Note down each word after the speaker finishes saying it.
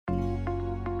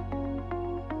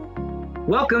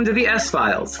Welcome to the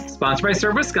S-Files, sponsored by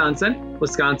Serve Wisconsin,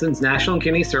 Wisconsin's National and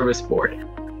Community Service Board.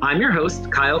 I'm your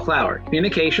host, Kyle Clower,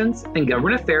 Communications and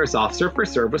Government Affairs Officer for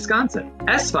Serve Wisconsin.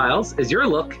 S-Files is your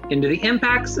look into the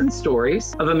impacts and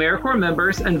stories of AmeriCorps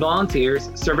members and volunteers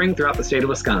serving throughout the state of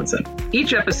Wisconsin.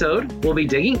 Each episode, we'll be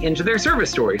digging into their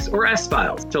service stories, or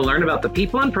S-Files, to learn about the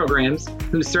people and programs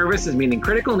whose service is meeting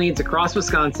critical needs across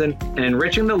Wisconsin and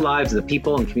enriching the lives of the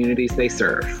people and communities they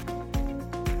serve.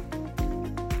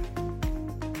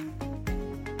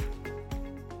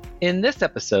 In this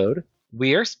episode,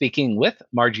 we are speaking with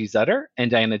Margie Zutter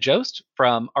and Diana Jost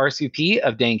from RSVP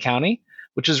of Dane County,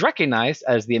 which was recognized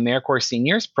as the AmeriCorps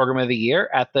Seniors Program of the Year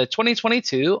at the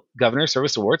 2022 Governor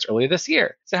Service Awards earlier this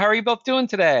year. So how are you both doing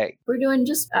today? We're doing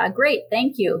just great.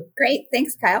 Thank you. Great.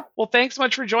 Thanks, Kyle. Well, thanks so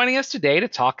much for joining us today to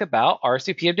talk about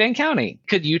RSVP of Dane County.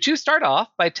 Could you two start off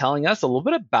by telling us a little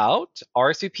bit about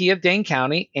RSVP of Dane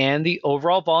County and the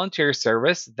overall volunteer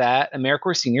service that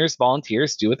AmeriCorps Seniors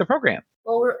volunteers do with the program?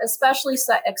 Well, we're especially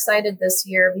excited this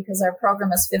year because our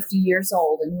program is 50 years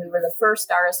old and we were the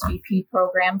first RSVP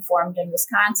program formed in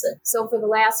Wisconsin. So for the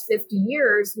last 50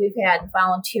 years, we've had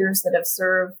volunteers that have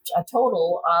served a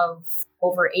total of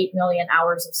over 8 million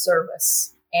hours of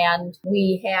service. And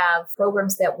we have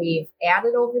programs that we've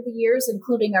added over the years,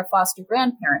 including our foster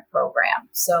grandparent program.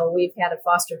 So we've had a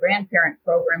foster grandparent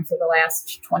program for the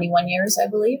last 21 years, I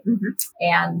believe. Mm-hmm.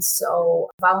 And so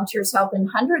volunteers help in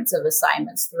hundreds of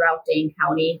assignments throughout Dane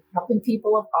County, helping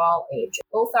people of all ages.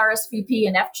 Both RSVP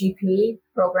and FGP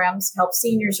programs help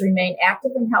seniors remain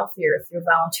active and healthier through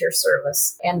volunteer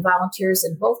service. And volunteers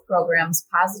in both programs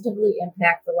positively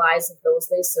impact the lives of those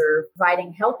they serve,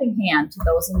 providing a helping hand to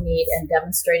those in need and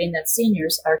demonstrating that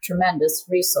seniors are a tremendous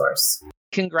resource.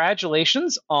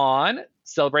 Congratulations on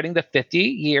celebrating the 50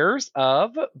 years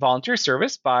of volunteer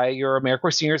service by your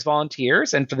AmeriCorps Seniors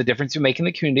volunteers and for the difference you make in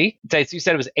the community. So you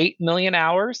said it was 8 million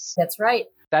hours? That's right.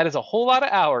 That is a whole lot of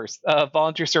hours of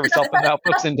volunteer service helping out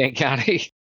folks in Dane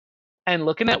County. And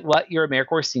looking at what your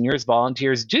AmeriCorps Seniors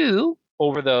volunteers do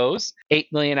over those 8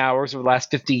 million hours over the last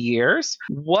 50 years,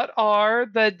 what are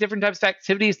the different types of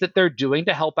activities that they're doing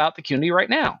to help out the community right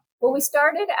now? Well, we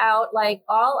started out like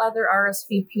all other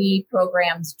RSVP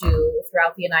programs do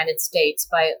throughout the United States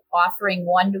by offering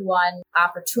one-to-one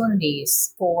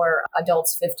opportunities for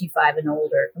adults 55 and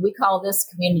older. We call this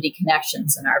community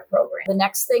connections in our program. The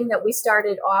next thing that we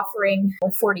started offering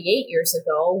 48 years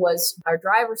ago was our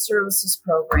driver services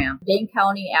program. Dane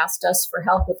County asked us for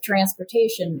help with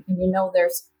transportation, and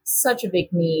there's such a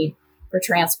big need for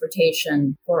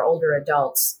transportation for older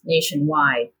adults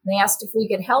nationwide. They asked if we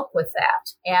could help with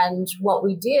that. And what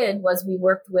we did was we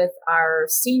worked with our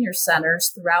senior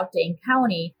centers throughout Dane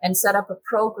County and set up a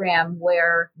program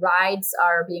where rides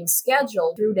are being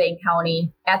scheduled through Dane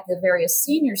County at the various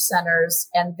senior centers,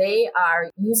 and they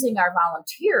are using our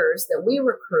volunteers that we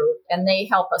recruit, and they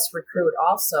help us recruit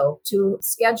also to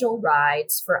schedule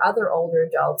rides for other older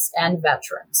adults and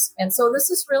veterans. And so this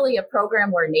is really a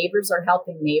program where neighbors are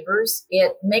helping neighbors.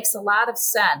 It makes a lot of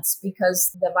sense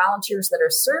because the volunteers that are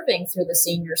serving through the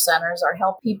senior centers are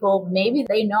help people maybe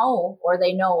they know or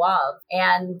they know of.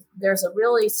 And there's a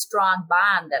really strong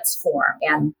bond that's formed.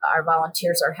 And our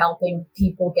volunteers are helping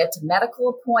people get to medical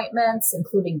appointments,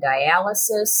 including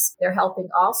dialysis. They're helping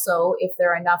also, if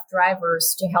there are enough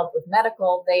drivers to help with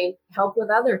medical, they help with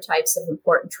other types of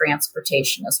important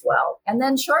transportation as well. And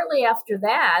then shortly after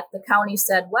that, the county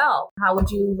said, well, how would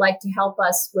you like to help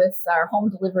us with our home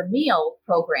delivered meal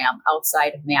program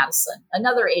outside of Madison?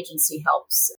 Another agency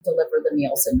helps deliver the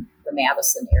meals in the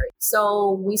Madison area.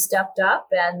 So we stepped up,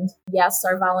 and yes,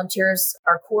 our volunteers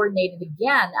are coordinated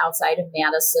again outside of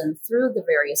Madison through the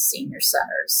various senior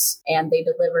centers, and they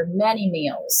delivered many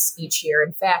meals each year.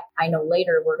 In fact, I know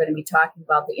later we're going to be talking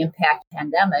about the impact of the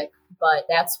pandemic, but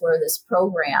that's where this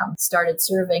program started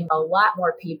serving a lot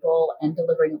more people and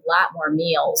delivering a lot more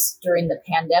meals during the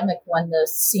pandemic when the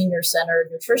senior center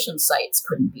nutrition sites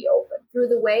couldn't be open. Through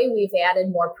the way, we've added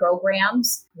more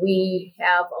programs. We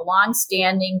have a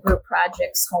long-standing Group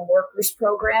Projects Home Workers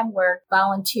program where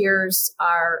volunteers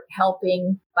are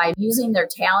helping by using their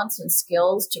talents and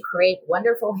skills to create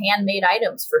wonderful handmade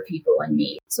items for people in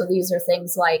need. So these are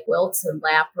things like quilts and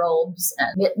lap robes and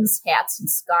mittens, hats, and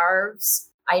scarves.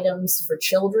 Items for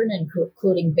children,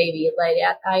 including baby led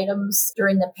items.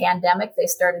 During the pandemic, they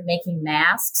started making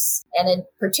masks. And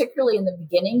particularly in the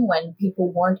beginning, when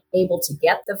people weren't able to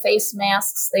get the face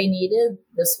masks they needed,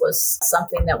 this was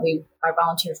something that our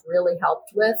volunteers really helped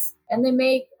with. And they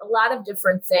make a lot of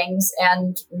different things,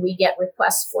 and we get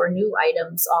requests for new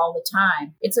items all the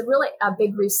time. It's a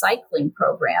big recycling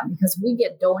program because we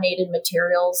get donated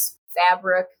materials,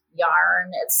 fabric,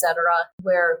 yarn, etc.,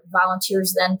 where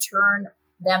volunteers then turn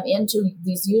them into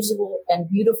these usable and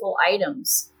beautiful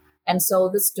items. And so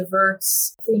this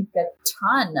diverts, I think, a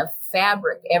ton of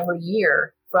fabric every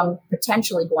year from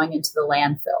potentially going into the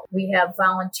landfill. We have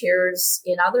volunteers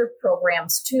in other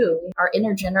programs too, our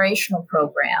intergenerational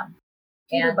program.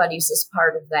 And Buddies is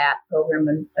part of that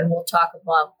program, and we'll talk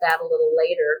about that a little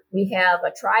later. We have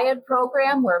a Triad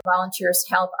program where volunteers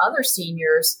help other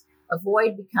seniors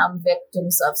avoid become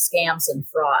victims of scams and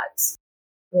frauds.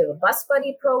 We have a Bus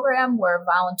Buddy program where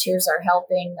volunteers are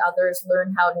helping others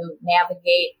learn how to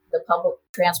navigate the public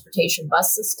transportation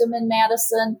bus system in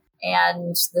Madison,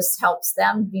 and this helps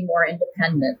them be more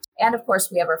independent. And of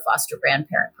course, we have our foster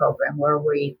grandparent program where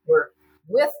we work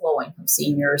with low-income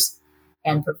seniors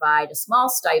and provide a small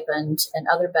stipend and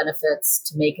other benefits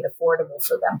to make it affordable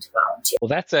for them to volunteer. Well,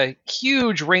 that's a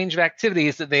huge range of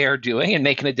activities that they are doing and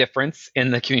making a difference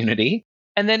in the community.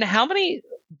 And then how many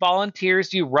volunteers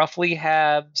do you roughly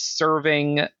have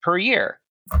serving per year?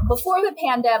 Before the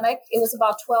pandemic, it was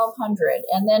about 1,200.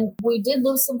 And then we did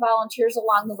lose some volunteers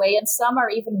along the way, and some are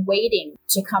even waiting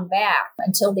to come back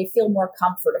until they feel more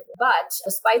comfortable. But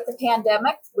despite the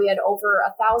pandemic, we had over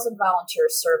 1,000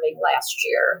 volunteers serving last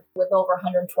year with over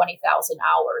 120,000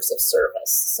 hours of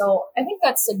service. So I think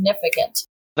that's significant.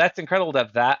 That's incredible to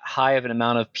have that high of an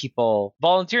amount of people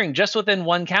volunteering just within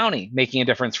one county, making a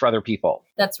difference for other people.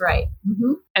 That's right.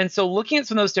 Mm-hmm. And so looking at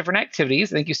some of those different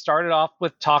activities, I think you started off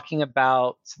with talking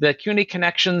about the Community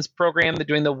Connections program, they're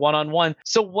doing the one-on-one.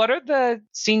 So what are the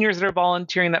seniors that are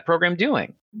volunteering that program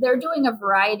doing? They're doing a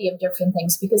variety of different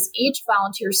things because each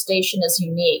volunteer station is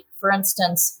unique. For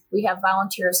instance, we have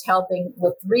volunteers helping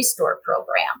with the Restore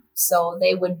program. So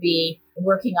they would be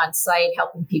working on site,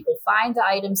 helping people find the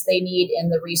items they need in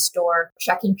the Restore,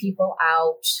 checking people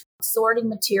out, sorting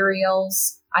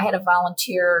materials. I had a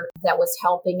volunteer that was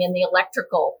helping in the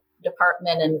electrical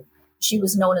department, and she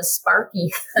was known as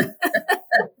Sparky.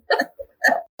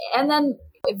 And then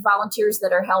volunteers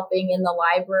that are helping in the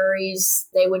libraries,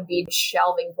 they would be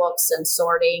shelving books and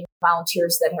sorting.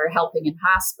 Volunteers that are helping in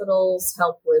hospitals,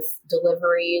 help with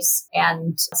deliveries,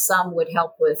 and some would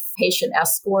help with patient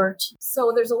escort.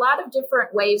 So there's a lot of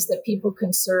different ways that people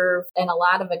can serve and a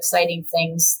lot of exciting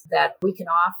things that we can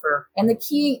offer. And the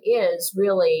key is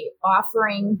really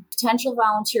offering potential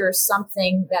volunteers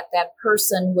something that that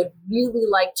person would really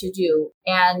like to do,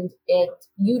 and it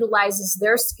utilizes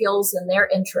their skills and their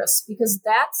interests, because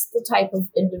that's the type of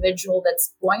individual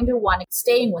that's going to want to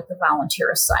stay with the volunteer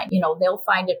assignment. They'll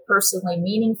find it personally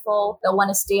meaningful. They'll want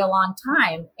to stay a long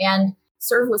time. And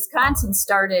Serve Wisconsin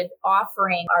started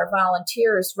offering our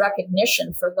volunteers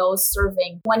recognition for those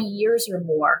serving 20 years or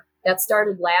more. That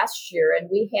started last year, and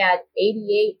we had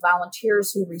 88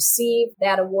 volunteers who received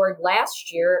that award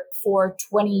last year for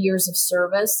 20 years of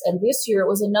service, and this year it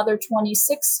was another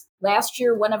 26. Last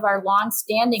year, one of our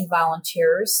long-standing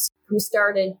volunteers who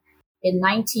started in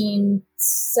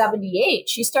 1978,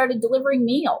 she started delivering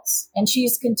meals, and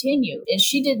she's continued. And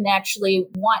she didn't actually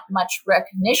want much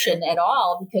recognition at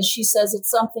all because she says it's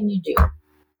something you do.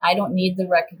 I don't need the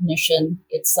recognition.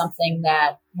 It's something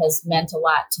that has meant a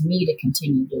lot to me to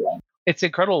continue doing. It's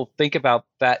incredible to think about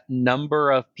that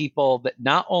number of people that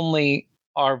not only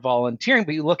are volunteering,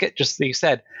 but you look at, just like you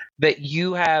said, that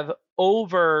you have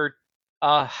over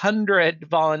 100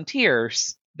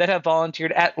 volunteers that have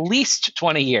volunteered at least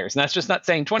 20 years. And that's just not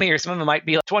saying 20 years. Some of them might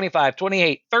be 25,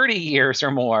 28, 30 years or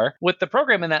more with the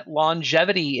program. And that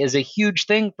longevity is a huge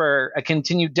thing for a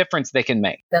continued difference they can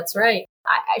make. That's right.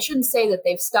 I shouldn't say that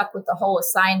they've stuck with the whole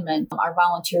assignment. Our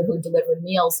volunteer who delivered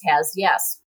meals has,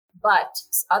 yes, but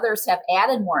others have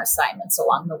added more assignments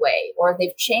along the way, or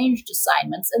they've changed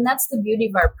assignments. And that's the beauty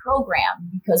of our program,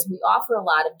 because we offer a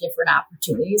lot of different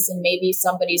opportunities, and maybe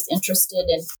somebody's interested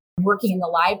in working in the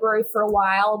library for a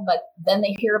while, but then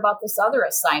they hear about this other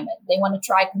assignment. They want to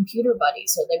try Computer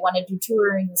Buddies, or they want to do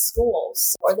touring in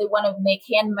schools, or they want to make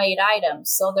handmade items.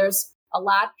 So there's a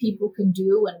lot people can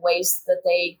do in ways that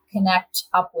they connect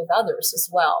up with others as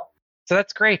well. So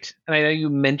that's great. And I know you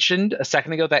mentioned a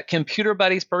second ago that Computer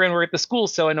Buddies program we're at the school.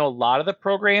 So I know a lot of the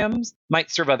programs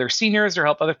might serve other seniors or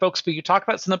help other folks, but you talk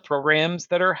about some of the programs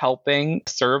that are helping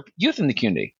serve youth in the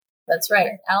community. That's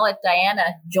right. I'll let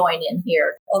Diana join in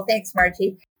here. Well, thanks,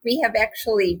 Margie. We have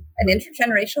actually an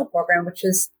intergenerational program, which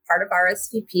is part of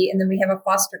RSVP, and then we have a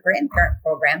foster grandparent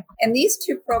program. And these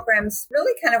two programs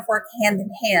really kind of work hand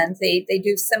in hand. They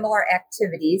do similar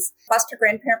activities. Foster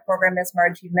grandparent program, as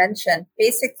Margie mentioned,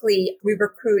 basically we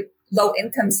recruit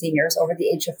low-income seniors over the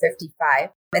age of 55.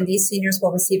 And these seniors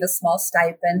will receive a small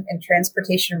stipend and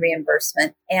transportation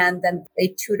reimbursement. And then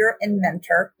they tutor and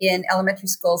mentor in elementary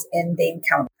schools in Dane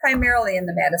County, primarily in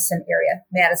the Madison area,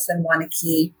 Madison,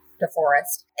 Wanakee,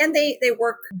 DeForest. And they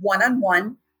work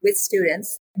one-on-one with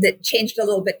students that changed a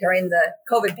little bit during the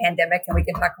COVID pandemic, and we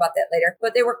can talk about that later.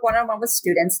 But they work one-on-one with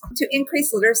students to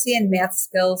increase literacy and math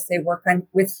skills. They work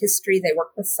with history. They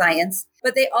work with science.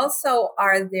 But they also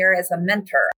are there as a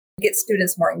mentor, get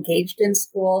students more engaged in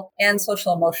school, and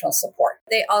social emotional support.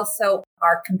 They also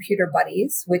are computer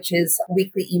buddies, which is a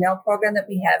weekly email program that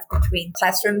we have between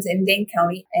classrooms in Dane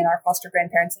County and our foster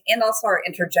grandparents, and also our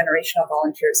intergenerational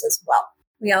volunteers as well.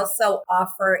 We also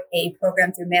offer a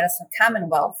program through Madison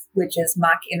Commonwealth, which is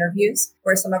mock interviews,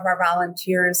 where some of our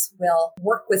volunteers will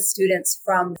work with students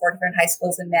from 4 different high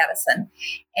schools in Madison.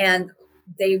 And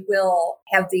they will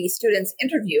have the students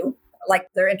interview, like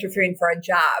they're interviewing for a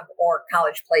job or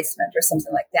college placement or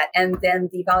something like that. And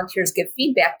then the volunteers give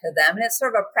feedback to them. And it's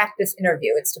sort of a practice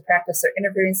interview. It's to practice their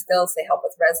interviewing skills. They help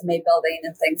with resume building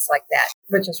and things like that,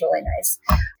 which is really nice.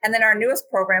 And then our newest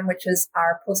program, which is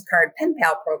our postcard pen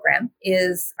pal program,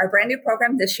 is our brand new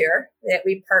program this year that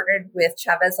we partnered with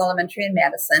Chavez Elementary in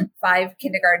Madison, 5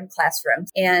 kindergarten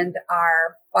classrooms. And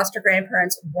our foster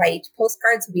grandparents write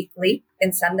postcards weekly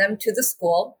and send them to the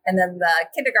school. And then the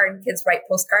kindergarten kids write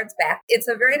postcards back. It's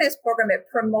a very nice program. It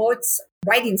promotes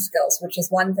writing skills, which is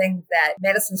one thing that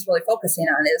Madison's really focusing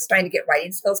on, is trying to get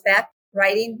writing skills back.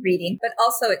 Writing, reading, but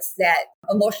also it's that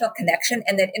emotional connection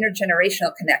and that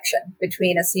intergenerational connection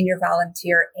between a senior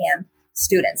volunteer and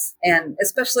students, and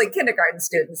especially kindergarten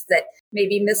students that may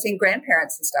be missing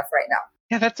grandparents and stuff right now.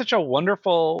 Yeah, that's such a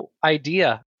wonderful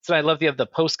idea. So I love the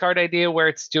postcard idea where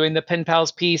it's doing the pen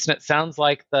pals piece, and it sounds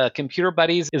like the computer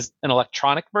buddies is an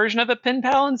electronic version of a pen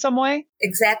pal in some way.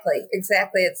 Exactly.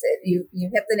 You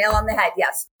hit the nail on the head.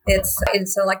 Yes, it's an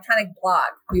electronic blog.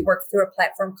 We work through a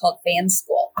platform called Fan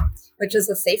School, which is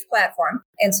a safe platform.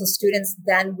 And so students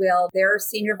then their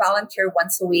senior volunteer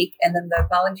once a week, and then the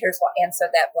volunteers will answer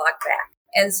that blog back.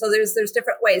 And so there's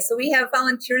different ways. So we have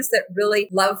volunteers that really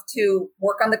love to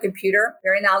work on the computer,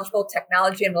 very knowledgeable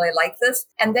technology, and really like this.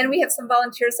 And then we have some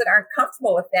volunteers that aren't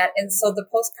comfortable with that. And so the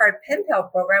postcard pen pal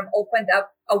program opened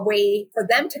up a way for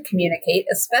them to communicate,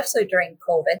 especially during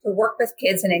COVID, to work with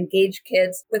kids and engage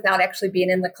kids without actually being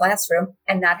in the classroom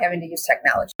and not having to use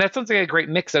technology. That sounds like a great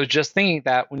mix. I was just thinking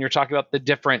that when you're talking about the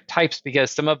different types,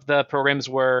 because some of the programs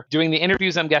were doing the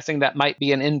interviews, I'm guessing that might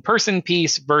be an in-person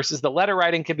piece versus the letter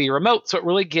writing could be remote. So it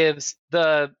really gives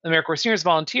the AmeriCorps Seniors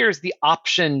volunteers the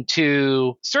option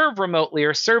to serve remotely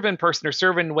or serve in person or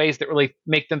serve in ways that really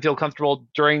make them feel comfortable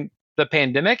during the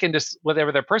pandemic, and just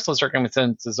whatever their personal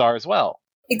circumstances are as well.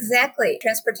 Exactly.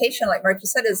 Transportation, like Margie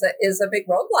said, is a big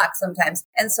roadblock sometimes.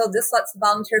 And so this lets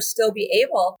volunteers still be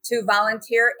able to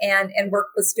volunteer and work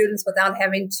with students without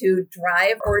having to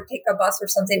drive or take a bus or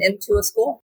something into a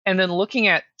school. And then looking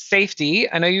at safety,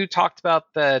 I know you talked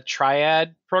about the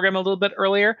Triad program a little bit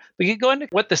earlier. We could go into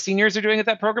what the seniors are doing at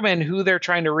that program and who they're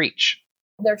trying to reach.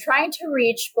 They're trying to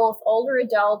reach both older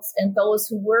adults and those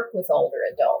who work with older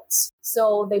adults.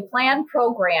 So they plan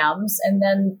programs, and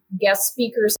then guest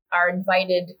speakers are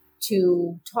invited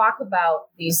to talk about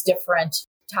these different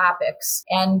topics.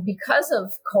 And because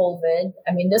of COVID,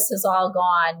 this has all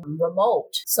gone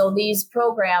remote. So these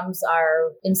programs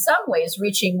are in some ways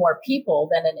reaching more people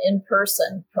than an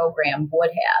in-person program would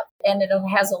have. And it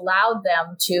has allowed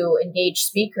them to engage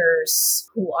speakers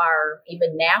who are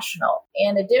even national.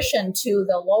 In addition to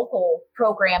the local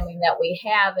programming that we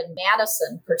have in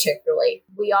Madison particularly,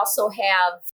 we also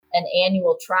have an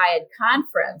annual Triad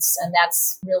conference, and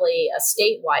that's really a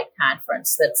statewide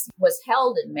conference that was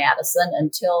held in Madison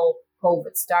until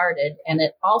COVID started, and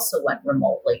it also went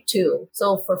remotely too.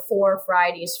 So for 4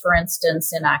 Fridays, for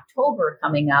instance, in October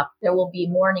coming up, there will be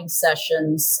morning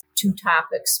sessions, 2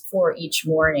 topics for each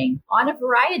morning on a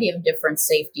variety of different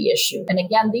safety issues. And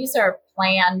again, these are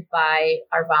planned by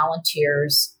our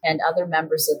volunteers and other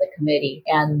members of the committee,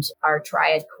 and our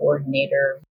Triad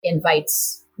coordinator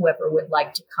invites whoever would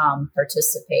like to come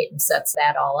participate and sets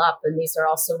that all up. And these are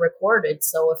also recorded,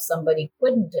 so if somebody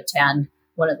couldn't attend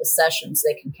one of the sessions,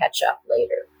 they can catch up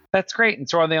later. That's great. And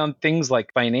so are they on things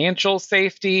like financial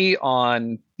safety,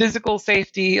 on physical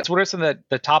safety? So what are some of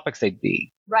the topics they'd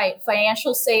be? Right.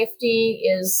 Financial safety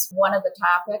is one of the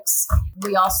topics.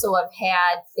 We also have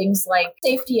had things like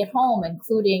safety at home,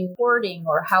 including hoarding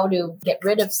or how to get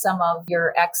rid of some of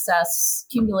your excess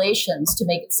accumulations to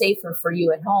make it safer for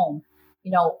you at home.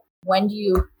 When do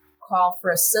you call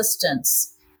for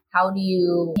assistance? How do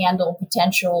you handle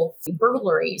potential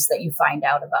burglaries that you find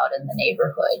out about in the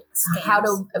neighborhood? Scams. How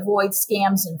to avoid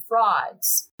scams and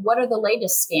frauds? What are the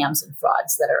latest scams and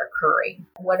frauds that are occurring?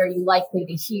 What are you likely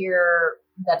to hear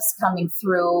that's coming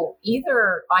through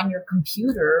either on your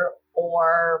computer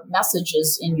or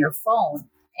messages in your phone?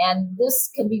 And this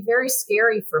can be very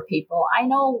scary for people. I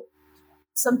know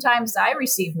sometimes I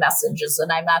receive messages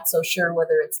and I'm not so sure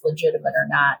whether it's legitimate or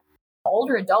not.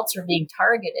 Older adults are being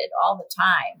targeted all the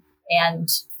time, and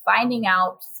finding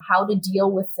out how to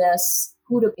deal with this,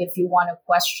 if you want to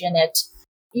question it,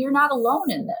 you're not alone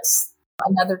in this.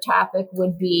 Another topic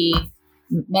would be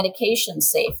medication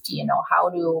safety, how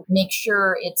to make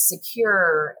sure it's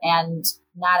secure and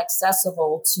not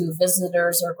accessible to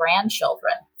visitors or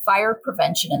grandchildren, fire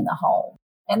prevention in the home.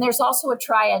 And there's also a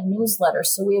Triad newsletter.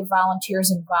 So we have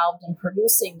volunteers involved in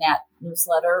producing that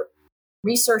newsletter,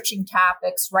 researching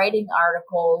topics, writing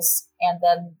articles, and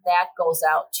then that goes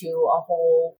out to a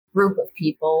whole group of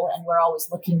people. And we're always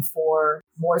looking for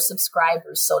more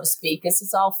subscribers, so to speak. This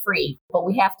is all free, but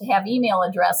we have to have email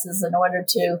addresses in order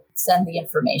to send the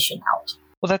information out.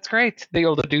 Well, that's great. They're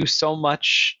able to do so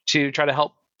much to try to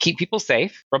help keep people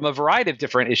safe from a variety of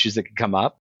different issues that could come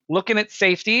up. Looking at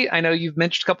safety, I know you've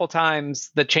mentioned a couple of times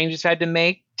the changes you had to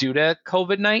make due to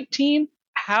COVID-19.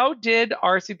 How did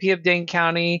RSVP of Dane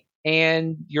County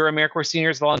and your AmeriCorps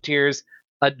Seniors volunteers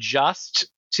adjust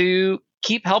to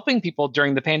keep helping people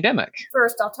during the pandemic?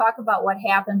 First, I'll talk about what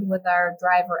happened with our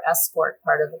driver escort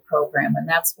part of the program. And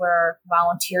that's where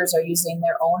volunteers are using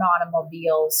their own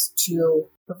automobiles to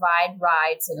provide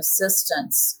rides and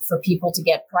assistance for people to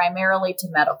get primarily to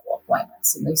medical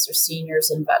appointments. And these are seniors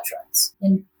and veterans.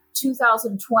 In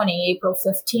 2020, April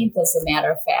 15th, as a matter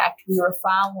of fact, we were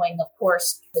following, of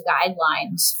course, the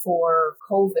guidelines for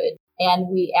COVID. And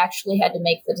we actually had to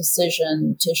make the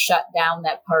decision to shut down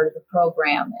that part of the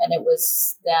program. And it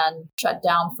was then shut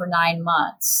down for 9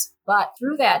 months. But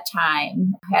through that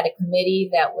time, I had a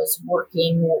committee that was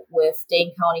working with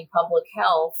Dane County Public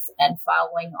Health and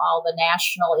following all the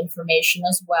national information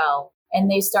as well. And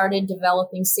they started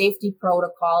developing safety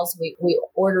protocols. We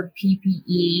ordered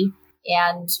PPE.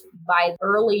 And by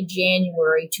early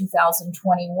January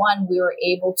 2021, we were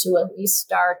able to at least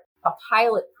start a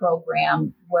pilot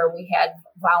program where we had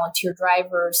volunteer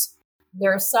drivers.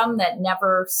 There are some that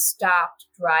never stopped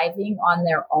driving on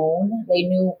their own. They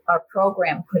knew our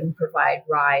program couldn't provide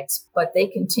rides, but they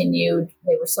continued.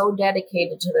 They were so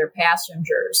dedicated to their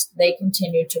passengers, they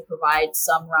continued to provide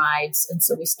some rides. And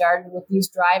so we started with these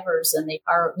drivers, and they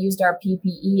used our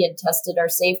PPE and tested our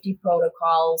safety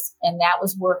protocols, and that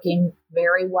was working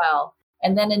very well.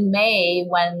 And then in May,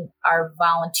 when our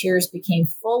volunteers became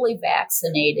fully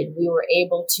vaccinated, we were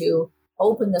able to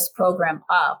open this program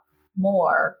up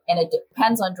more. And it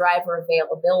depends on driver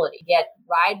availability. Get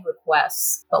ride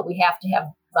requests, but we have to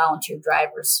have volunteer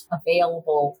drivers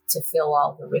available to fill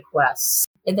all the requests.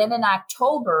 And then in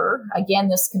October, again,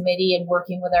 this committee, and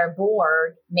working with our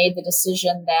board, made the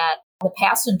decision that the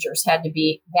passengers had to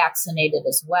be vaccinated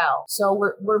as well. So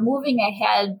we're moving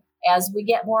ahead as we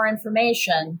get more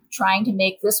information, trying to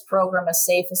make this program as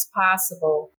safe as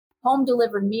possible. Home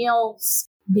delivered meals,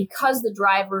 because the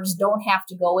drivers don't have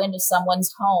to go into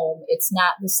someone's home, it's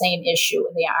not the same issue.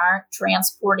 They aren't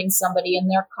transporting somebody in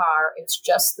their car. It's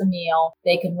just the meal.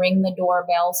 They can ring the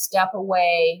doorbell, step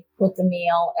away, put the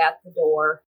meal at the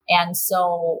door. And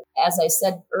so, as I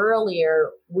said earlier,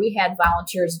 we had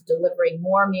volunteers delivering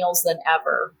more meals than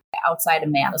ever outside of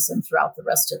Madison throughout the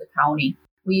rest of the county.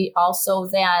 We also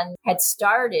then had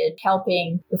started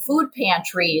helping the food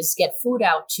pantries get food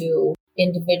out to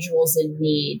individuals in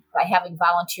need by having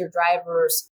volunteer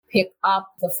drivers pick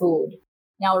up the food.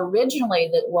 Now,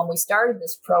 originally, when we started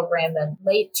this program in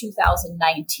late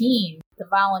 2019, the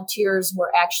volunteers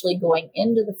were actually going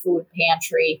into the food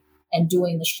pantry and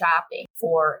doing the shopping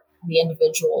for the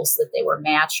individuals that they were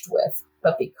matched with.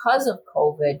 But because of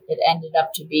COVID, it ended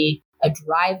up to be a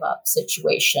drive-up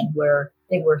situation where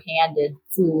they were handed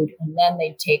food and then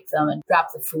they'd take them and drop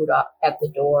the food up at the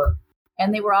door.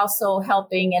 And they were also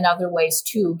helping in other ways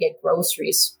too, get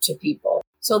groceries to people.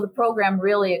 So the program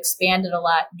really expanded a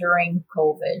lot during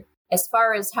COVID. As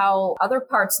far as how other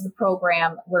parts of the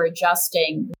program were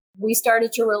adjusting, we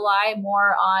started to rely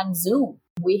more on Zoom.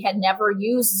 We had never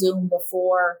used Zoom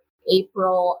before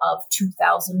April of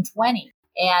 2020.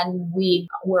 And we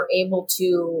were able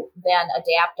to then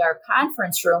adapt our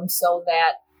conference room so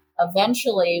that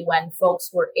eventually, when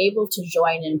folks were able to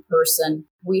join in person,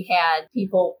 we had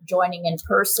people joining in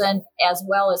person as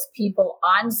well as people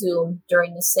on Zoom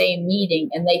during the same meeting,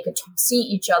 and they could see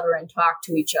each other and talk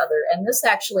to each other. And this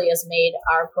actually has made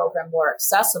our program more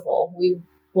accessible. We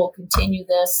will continue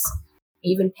this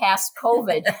even past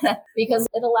COVID, because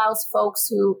it allows folks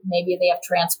who maybe they have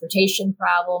transportation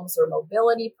problems or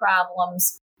mobility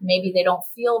problems. Maybe they don't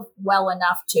feel well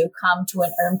enough to come to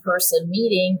an in-person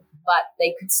meeting, but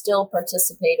they could still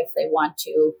participate if they want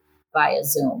to via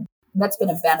Zoom. That's been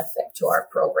a benefit to our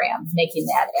program, making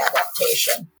that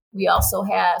adaptation. We also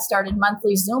started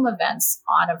monthly Zoom events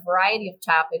on a variety of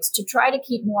topics to try to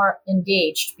keep more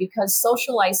engaged because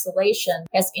social isolation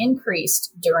has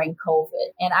increased during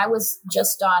COVID. And I was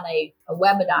just on a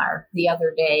webinar the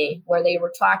other day where they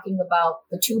were talking about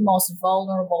the two most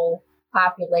vulnerable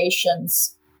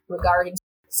populations regarding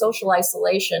social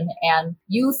isolation, and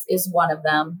youth is one of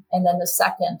them. And then the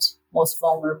second most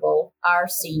vulnerable are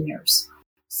seniors.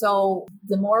 So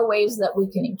the more ways that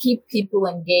we can keep people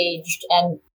engaged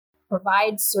and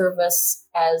provide service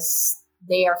as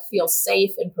they feel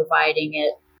safe in providing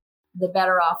it, the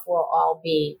better off we'll all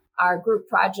be. Our group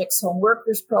projects home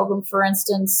workers program, for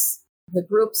instance, the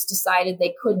groups decided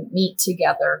they couldn't meet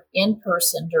together in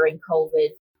person during COVID,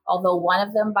 although one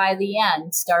of them by the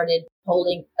end started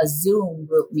holding a Zoom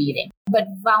group meeting. But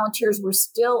volunteers were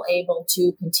still able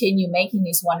to continue making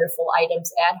these wonderful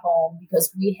items at home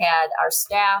because we had our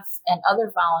staff and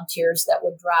other volunteers that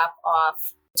would drop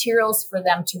off materials for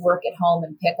them to work at home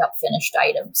and pick up finished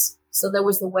items. So there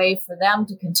was a way for them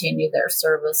to continue their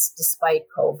service despite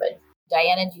COVID.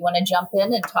 Diana, do you want to jump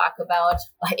in and talk about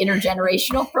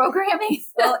intergenerational programming?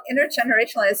 Well,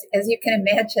 intergenerational, as you can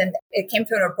imagine, it came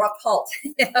to an abrupt halt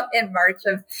in March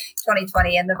of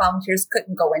 2020, and the volunteers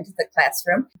couldn't go into the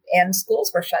classroom, and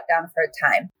schools were shut down for a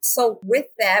time. So with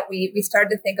that, we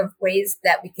started to think of ways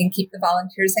that we can keep the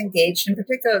volunteers engaged, in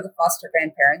particular the foster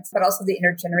grandparents, but also the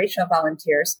intergenerational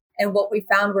volunteers. And what we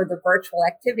found were the virtual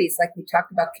activities, like we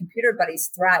talked about, computer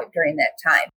buddies thrived during that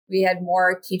time. We had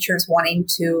more teachers wanting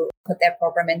to put that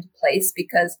program into place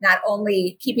because not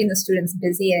only keeping the students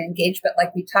busy and engaged, but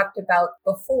like we talked about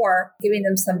before, giving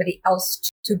them somebody else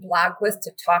to blog with,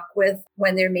 to talk with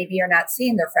when they maybe are not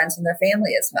seeing their friends and their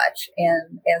family as much.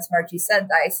 And as Margie said,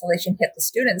 the isolation hit the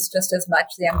students just as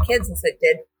much, the young kids, as it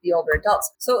did the older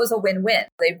adults. So it was a win-win.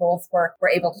 They both were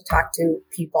able to talk to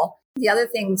people. The other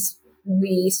things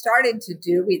we started to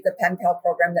do, the pen pal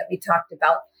program that we talked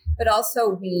about, but also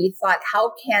we thought,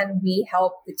 how can we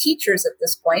help the teachers at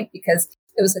this point? Because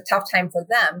it was a tough time for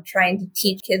them trying to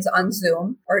teach kids on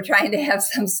Zoom or trying to have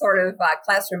some sort of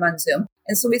classroom on Zoom.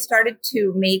 And so we started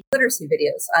to make literacy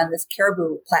videos on this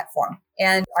Caribou platform.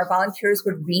 And our volunteers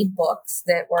would read books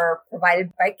that were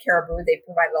provided by Caribou. They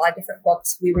provided a lot of different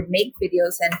books. We would make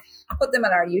videos and put them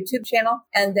on our YouTube channel.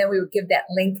 And then we would give that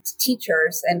link to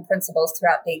teachers and principals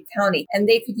throughout Dane County. And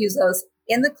they could use those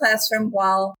in the classroom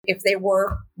while, if they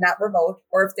were not remote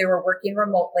or if they were working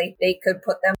remotely, they could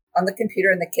put them on the computer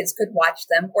and the kids could watch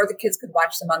them, or the kids could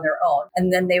watch them on their own.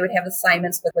 And then they would have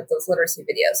assignments with those literacy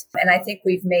videos. And I think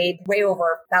we've made way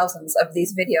over thousands of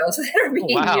these videos that are being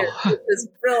used. It was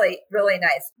really, really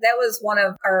nice. That was one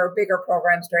of our bigger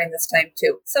programs during this time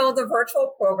too. So the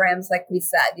virtual programs, like we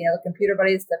said, the computer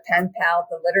buddies, the pen pal,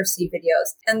 the literacy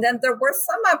videos. And then there were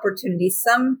some opportunities.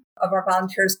 Some of our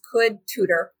volunteers could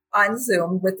tutor on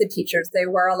Zoom with the teachers. They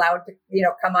were allowed to,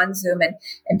 come on Zoom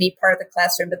and be part of the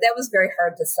classroom, but that was very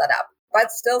hard to set up. But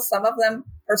still, some of them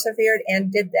persevered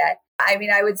and did that. I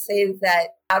mean, I would say that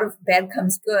out of bad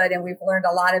comes good, and we've learned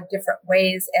a lot of different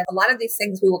ways, and a lot of these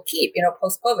things we will keep,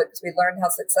 post-COVID, because we learned how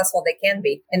successful they can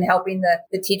be in helping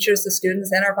the teachers, the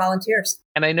students, and our volunteers.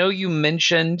 And I know you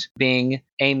mentioned being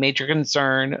a major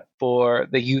concern for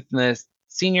the youth and the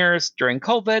seniors during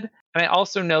COVID. And I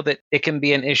also know that it can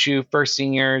be an issue for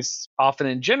seniors often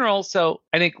in general. So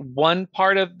I think one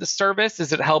part of the service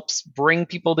is it helps bring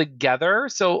people together.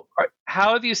 So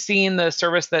how have you seen the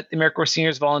service that the AmeriCorps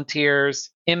Seniors volunteers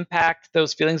impact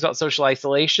those feelings about social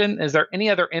isolation? Is there any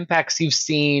other impacts you've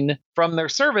seen from their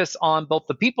service on both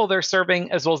the people they're serving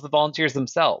as well as the volunteers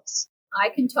themselves? I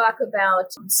can talk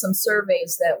about some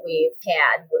surveys that we've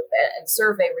had and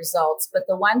survey results, but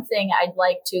the one thing I'd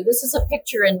like to, this is a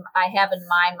picture I have in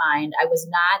my mind. I was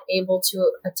not able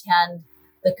to attend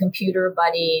the Computer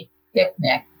Buddy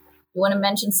picnic. You want to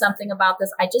mention something about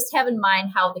this? I just have in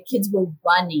mind how the kids were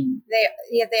running.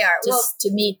 They are. Just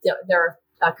to meet their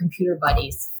computer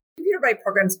buddies. Computer Buddy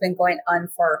program's been going on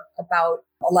for about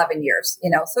 11 years,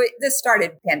 so this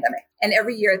started pandemic. And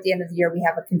every year at the end of the year, we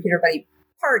have a Computer Buddy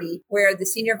party where the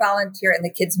senior volunteer and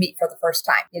the kids meet for the first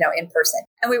time, in person.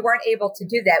 And we weren't able to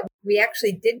do that. We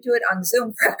actually did do it on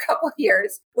Zoom for a couple of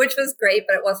years, which was great,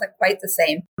 but it wasn't quite the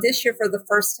same. This year, for the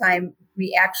first time,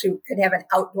 we actually could have an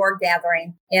outdoor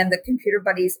gathering, and the Computer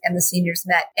Buddies and the seniors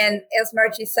met. And as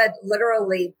Margie said,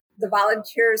 literally, the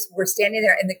volunteers were standing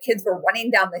there and the kids were running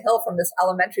down the hill from this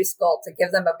elementary school to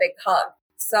give them a big hug.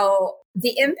 So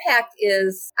the impact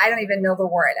is, I don't even know the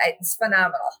word. It's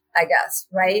phenomenal, I guess,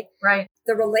 right? Right.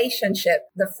 The relationship,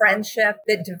 the friendship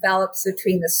that develops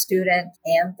between the student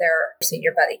and their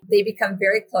senior buddy. They become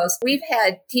very close. We've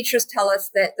had teachers tell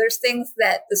us that there's things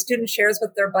that the student shares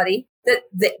with their buddy that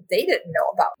they didn't know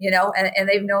about, and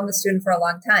they've known the student for a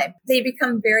long time. They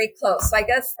become very close. So I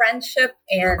guess friendship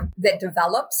and that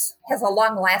develops has a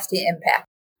long lasting impact.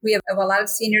 We have a lot of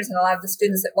seniors and a lot of the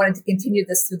students that wanted to continue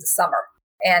this through the summer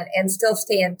and still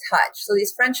stay in touch. So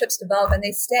these friendships develop and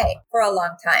they stay for a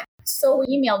long time. So we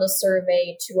emailed a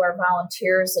survey to our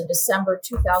volunteers in December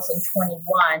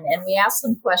 2021, and we asked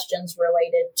them questions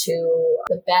related to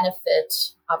the benefit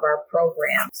of our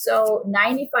program. So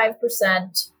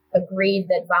 95% agreed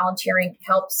that volunteering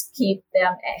helps keep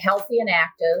them healthy and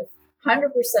active. 100%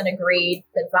 agreed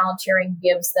that volunteering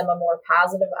gives them a more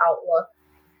positive outlook.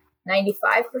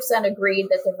 95% agreed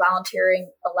that the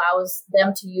volunteering allows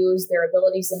them to use their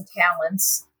abilities and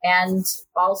talents, and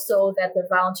also that the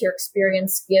volunteer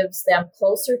experience gives them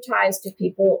closer ties to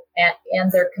people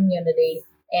and their community.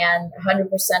 And 100%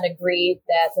 agreed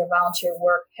that their volunteer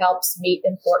work helps meet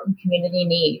important community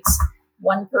needs.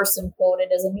 One person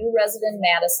quoted, "As a new resident in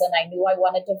Madison, I knew I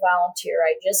wanted to volunteer.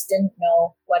 I just didn't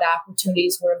know what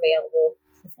opportunities were available.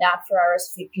 If not for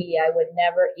RSVP, I would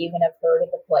never even have heard of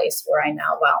the place where I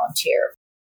now volunteer."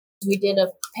 We did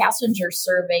a passenger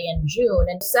survey in June,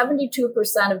 and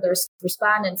 72% of the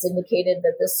respondents indicated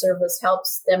that this service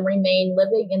helps them remain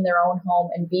living in their own home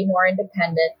and be more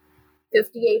independent.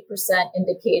 58%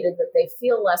 indicated that they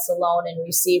feel less alone and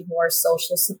receive more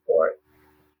social support.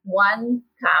 One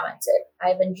commented,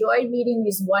 "I've enjoyed meeting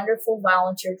these wonderful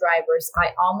volunteer drivers.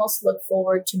 I almost look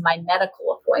forward to my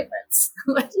medical appointments,"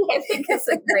 which I think is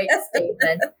a great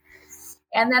statement.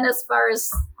 And then as far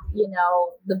as,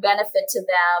 the benefit to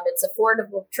them, it's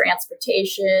affordable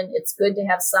transportation. It's good to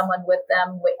have someone with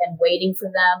them and waiting for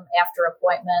them after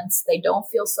appointments. They don't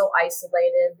feel so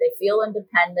isolated. They feel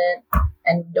independent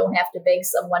and don't have to beg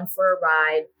someone for a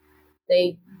ride.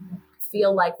 They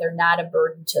feel like they're not a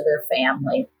burden to their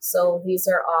family. So these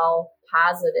are all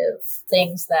positive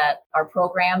things that our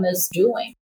program is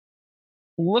doing.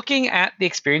 Looking at the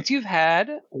experience you've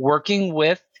had working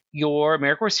with your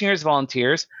AmeriCorps Seniors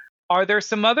volunteers, are there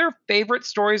some other favorite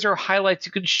stories or highlights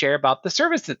you could share about the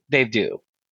service that they do?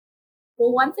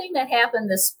 Well, one thing that happened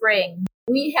this spring,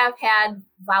 we have had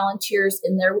volunteers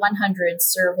in their 100s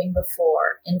serving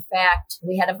before. In fact,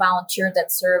 we had a volunteer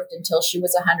that served until she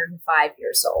was 105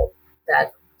 years old.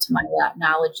 That, to my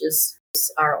knowledge, is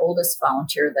our oldest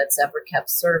volunteer that's ever kept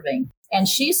serving. And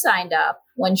she signed up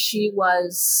when she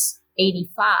was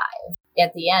 85.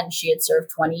 At the end, she had served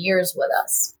 20 years with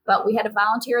us. But we had a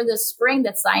volunteer this spring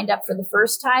that signed up for the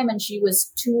first time, and she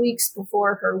was 2 weeks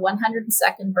before her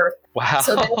 102nd birthday.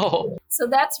 Wow. So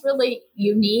that's really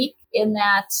unique in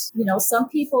that, some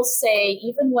people say,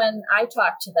 even when I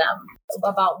talk to them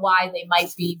about why they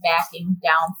might be backing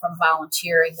down from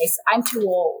volunteering, they say, "I'm too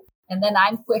old." And then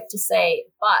I'm quick to say,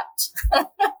 but,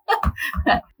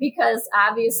 because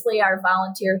obviously our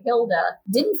volunteer Hilda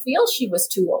didn't feel she was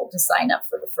too old to sign up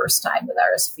for the first time with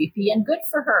RSVP, and good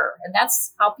for her. And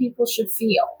that's how people should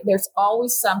feel. There's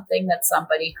always something that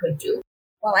somebody could do.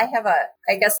 Well, I have a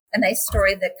nice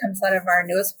story that comes out of our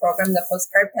newest program, the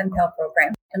Postcard Pen Pal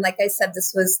program. And like I said,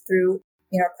 this was through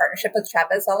our partnership with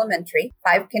Chavez Elementary,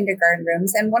 5 kindergarten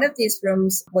rooms. And one of these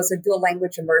rooms was a dual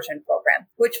language immersion program,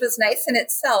 which was nice in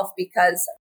itself because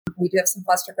we do have some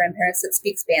foster grandparents that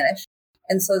speak Spanish.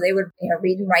 And so they would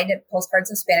read and write postcards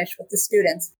in Spanish with the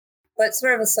students. But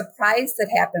sort of a surprise that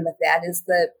happened with that is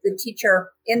the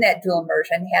teacher in that dual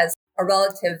immersion has a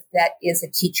relative that is a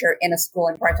teacher in a school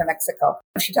in Puerto Mexico.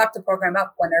 She talked the program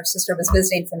up when her sister was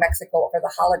visiting from Mexico over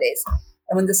the holidays.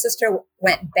 And when the sister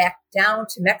went back down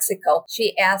to Mexico,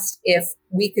 she asked if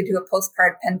we could do a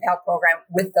postcard pen pal program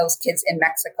with those kids in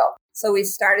Mexico. So we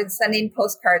started sending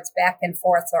postcards back and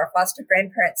forth. So our foster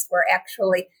grandparents were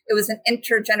it was an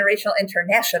intergenerational,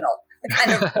 international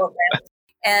kind of program.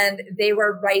 And they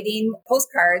were writing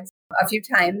postcards a few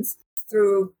times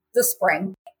through the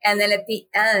spring. And then at the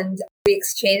end, we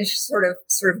exchanged sort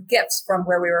of gifts from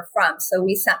where we were from. So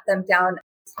we sent them down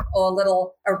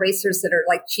little erasers that are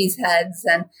like cheese heads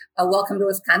and a Welcome to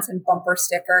Wisconsin bumper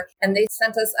sticker. And they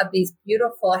sent us these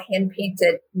beautiful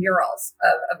hand-painted murals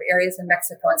of areas in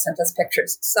Mexico and sent us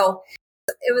pictures. So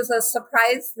it was a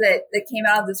surprise that came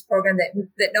out of this program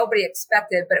that nobody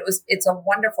expected, but it's a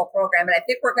wonderful program. And I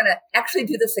think we're going to actually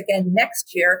do this again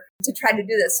next year to try to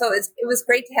do this. So it was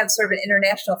great to have sort of an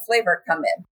international flavor come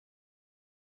in.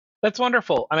 That's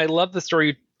wonderful. And I love the story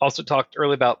you also talked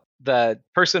earlier about the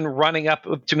person running up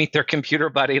to meet their computer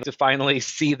buddy to finally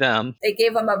see them. They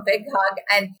gave them a big hug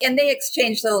and they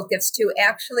exchanged little gifts too.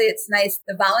 Actually, it's nice.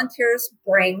 The volunteers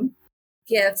bring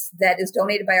gifts that is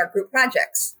donated by our group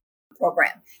projects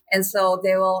program. And so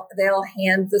they'll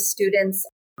hand the students,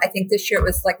 I think this year it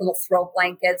was like little throw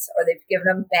blankets, or they've given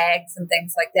them bags and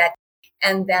things like that.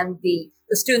 And then the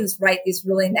students write these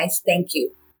really nice thank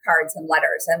you cards and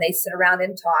letters, and they sit around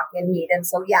and talk and meet. And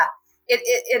so, yeah,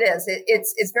 it is.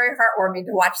 It's very heartwarming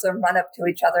to watch them run up to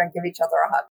each other and give each other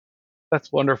a hug.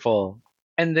 That's wonderful.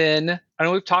 And then I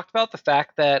know we've talked about the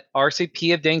fact that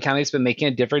RSVP of Dane County has been making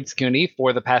a difference in the community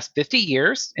for the past 50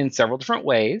 years in several different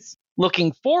ways.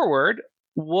 Looking forward,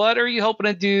 what are you hoping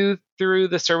to do through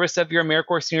the service of your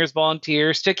AmeriCorps Seniors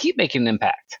volunteers to keep making an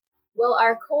impact? Well,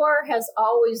 our core has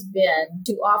always been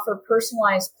to offer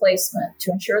personalized placement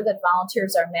to ensure that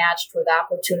volunteers are matched with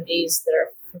opportunities that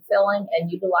are fulfilling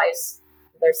and utilize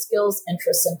their skills,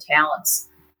 interests, and talents.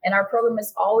 And our program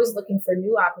is always looking for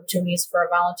new opportunities for our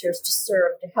volunteers to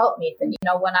serve to help meet the need.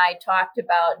 When I talked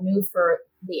about new for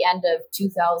the end of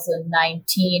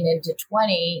 2019 into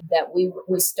 20, that we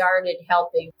started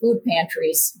helping food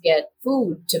pantries get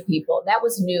food to people. That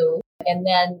was new. And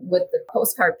then with the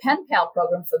postcard pen pal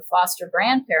program for foster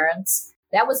grandparents,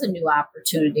 that was a new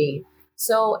opportunity.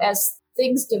 So as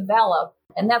things develop,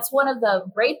 and that's one of the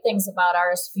great things about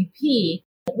RSVP,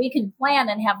 that we can plan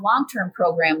and have long-term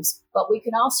programs, but we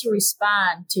can also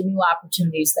respond to new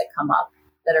opportunities that come up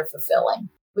that are fulfilling.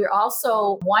 We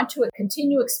also want to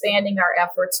continue expanding our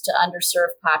efforts to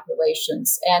underserved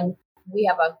populations. And we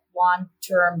have a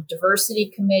long-term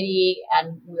diversity committee,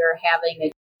 and we're having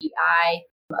a DEI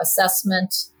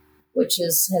assessment, which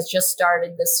has just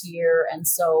started this year. And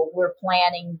so we're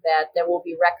planning that there will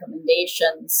be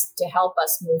recommendations to help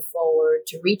us move forward,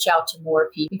 to reach out to more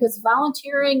people, because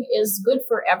volunteering is good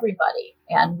for everybody.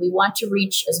 And we want to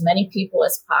reach as many people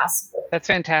as possible. That's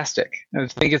fantastic. I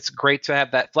think it's great to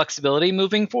have that flexibility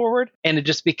moving forward and to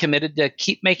just be committed to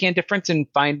keep making a difference and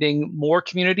finding more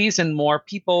communities and more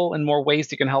people and more ways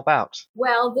that can help out.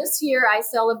 Well, this year I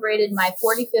celebrated my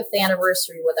 45th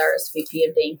anniversary with RSVP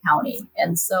of Dane County.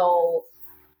 And so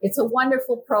it's a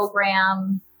wonderful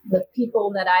program. The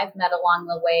people that I've met along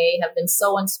the way have been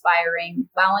so inspiring.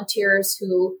 Volunteers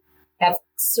who have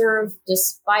served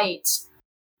despite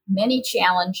many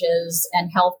challenges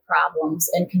and health problems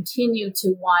and continue to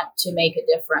want to make a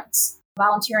difference.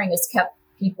 Volunteering has kept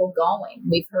people going.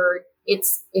 We've heard it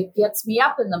gets me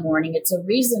up in the morning. It's a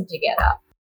reason to get up.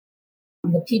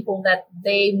 The people that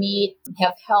they meet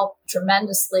have helped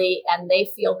tremendously, and they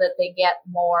feel that they get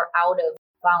more out of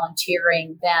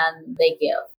volunteering than they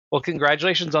give. Well,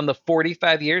 congratulations on the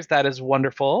 45 years. That is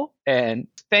wonderful. And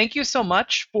thank you so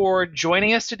much for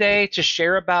joining us today to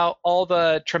share about all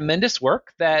the tremendous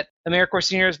work that AmeriCorps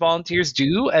Seniors volunteers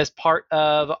do as part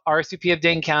of RSVP of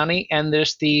Dane County, and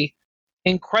there's the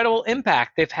incredible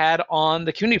impact they've had on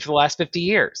the community for the last 50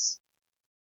 years.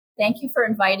 Thank you for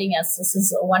inviting us. This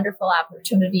is a wonderful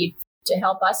opportunity to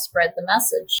help us spread the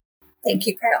message. Thank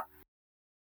you, Kyle.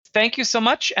 Thank you so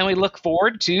much, and we look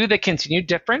forward to the continued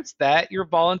difference that your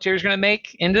volunteers are going to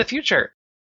make into the future.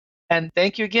 And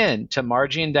thank you again to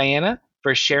Margie and Diana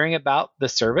for sharing about the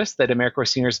service that AmeriCorps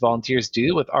Seniors volunteers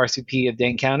do with RSVP of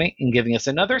Dane County and giving us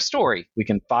another story we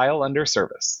can file under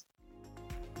service.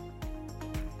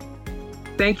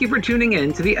 Thank you for tuning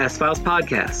in to the S-Files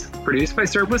podcast, produced by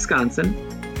Serve Wisconsin.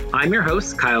 I'm your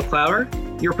host, Kyle Clower.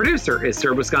 Your producer is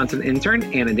Serve Wisconsin intern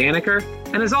Anna Daniker.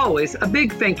 And as always, a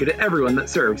big thank you to everyone that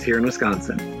serves here in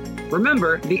Wisconsin.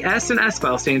 Remember, the S in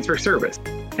S-File stands for service,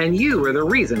 and you are the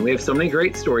reason we have so many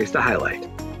great stories to highlight.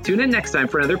 Tune in next time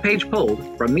for another page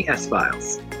pulled from the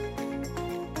S-Files.